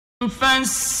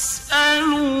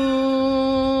فاسألوا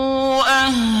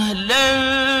أهل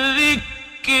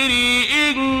الذكر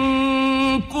إن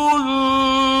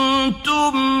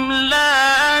كنتم لا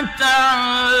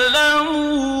تعلمون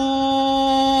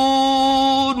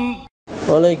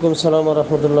ওয়ালাইকুম আসসালাম ওয়া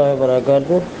রাহমাতুল্লাহি ওয়া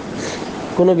বারাকাতুহু।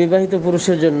 কোনো বিবাহিত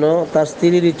পুরুষের জন্য তার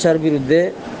স্ত্রীর ইচ্ছার বিরুদ্ধে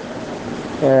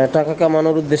টাকা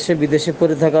কামানোর উদ্দেশ্যে বিদেশে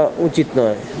পড়ে থাকা উচিত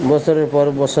নয়। বছরের পর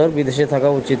বছর বিদেশে থাকা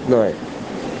উচিত নয়।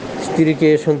 স্ত্রীকে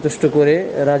সন্তুষ্ট করে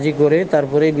রাজি করে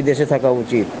তারপরেই বিদেশে থাকা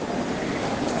উচিত।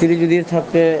 স্ত্রী যদি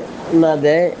থাকতে না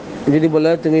দেয়, যদি বলে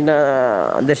তুমি না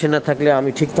দেশে না থাকলে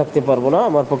আমি ঠিক থাকতে পারবো না,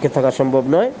 আমার পক্ষে থাকা সম্ভব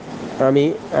নয়, আমি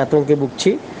আতঙ্কে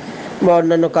ভুগছি, বা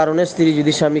অন্যান্য কারণে স্ত্রী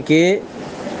যদি স্বামীকে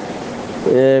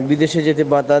বিদেশে যেতে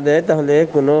বাধা দেয়, তাহলে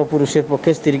কোনো পুরুষের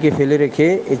পক্ষে স্ত্রীকে ফেলে রেখে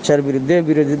ইচ্ছার বিরুদ্ধে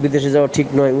বিদেশে যাওয়া ঠিক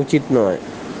নয়, উচিত নয়।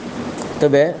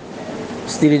 তবে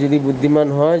স্ত্রী যদি বুদ্ধিমান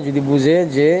হয়, যদি বুঝে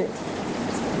যে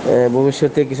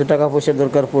ভবিষ্যতে কিছু টাকা পয়সার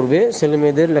দরকার পড়বে, ছেলে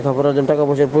মেয়েদের লেখাপড়ার জন্য টাকা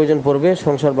পয়সার প্রয়োজন পড়বে,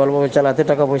 সংসার ভালোভাবে চালাতে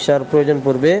টাকা পয়সার প্রয়োজন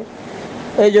পড়বে,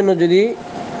 এই জন্য যদি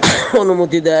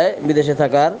অনুমতি দেয় বিদেশে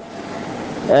থাকার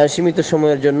সীমিত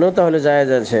সময়ের জন্য, তাহলে জায়েজ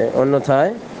আছে।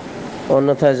 অন্যথায়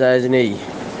জায়েজ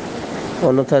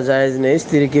নেই।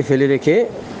 স্ত্রীকে ফেলে রেখে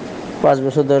 5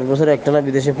 বছর 10 বছর একটানা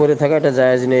বিদেশে পড়ে থাকা, এটা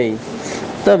জায়েজ নেই।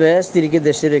 তবে স্ত্রীকে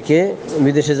দেশে রেখে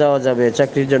বিদেশে যাওয়া যাবে,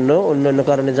 চাকরির জন্য অন্যান্য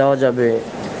কারণে যাওয়া যাবে,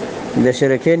 দেশে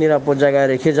রেখে নিরাপদ জায়গায়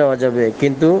রেখে যাওয়া যাবে,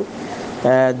 কিন্তু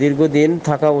দীর্ঘদিন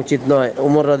থাকা উচিত নয়।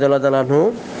 উমর রাদিয়াল্লাহু তাআলা আনহু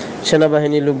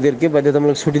সেনাবাহিনীর লোকদেরকে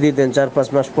বাধ্যতামূলক ছুটি দিতেন 4-5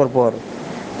 মাস পর পর,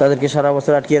 তাদেরকে সারা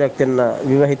বছর আটকিয়ে রাখতেন না,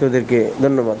 বিবাহিতদেরকে।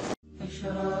 ধন্যবাদ।